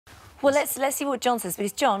Well, let's see what John says,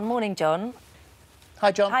 because John, morning, John.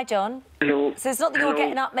 Hi, John. Hi, John. Hello. So it's not that you're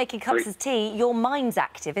getting up making cups of tea, your mind's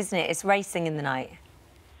active, isn't it? It's racing in the night.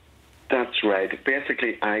 That's right.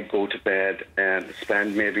 Basically, I go to bed and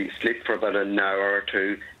sleep for about an hour or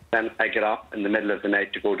two. Then I get up in the middle of the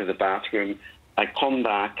night to go to the bathroom. I come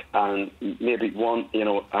back and maybe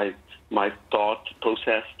my thought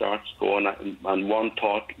process starts going, and one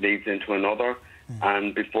thought leads into another.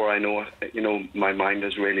 And before I know it, my mind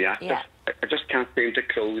is really active. Yeah. I just can't seem to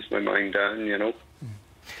close my mind down,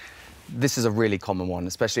 This is a really common one,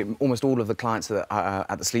 especially almost all of the clients that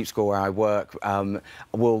at the sleep school where I work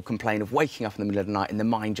will complain of waking up in the middle of the night and the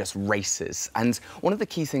mind just races. And one of the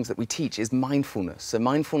key things that we teach is mindfulness. So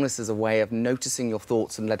mindfulness is a way of noticing your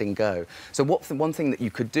thoughts and letting go. So one thing that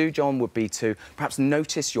you could do, John, would be to perhaps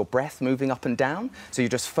notice your breath moving up and down. So you're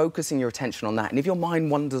just focusing your attention on that. And if your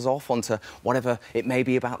mind wanders off onto whatever it may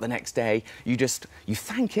be about the next day, you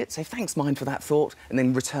thank it, say thanks mind for that thought, and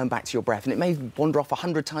then return back to your breath. And it may wander off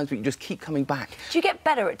 100 times, but you just keep coming back. Do you get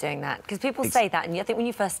better at doing that? Because people say that, and I think when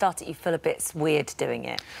you first start it, you feel a bit weird doing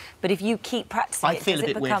it. But if you keep practicing I feel a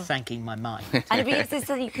bit weird thanking my mind. And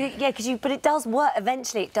but it does work.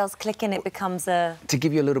 Eventually, it does click in. It becomes a... To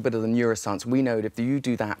give you a little bit of the neuroscience, we know that if you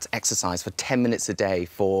do that exercise for 10 minutes a day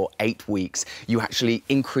for 8 weeks, you actually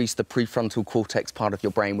increase the prefrontal cortex part of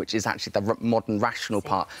your brain, which is actually the modern rational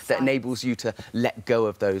part that enables you to let go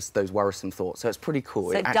of those worrisome thoughts. So it's pretty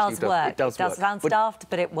cool. So it does work. It does sound daft,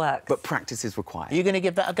 but it works. But practice is required. Are you going to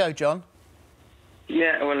give that a go, John?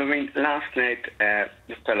 Yeah, well, I mean, last night,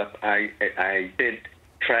 Philip, I did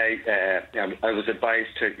try. I was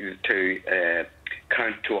advised to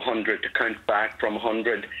count to 100, to count back from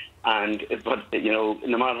 100, but no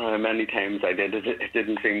matter how many times I did it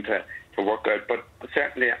didn't seem to work out. But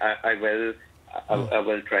certainly, I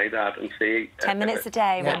will try that and see. 10 minutes a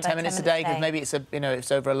day. Yeah, 10 minutes a day, because maybe it's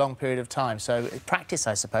it's over a long period of time. So practice,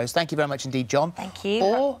 I suppose. Thank you very much indeed, John. Thank you.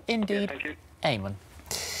 Or indeed, thank you. Eamon.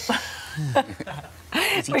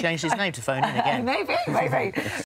 Has he changed his name to phone in again? Maybe.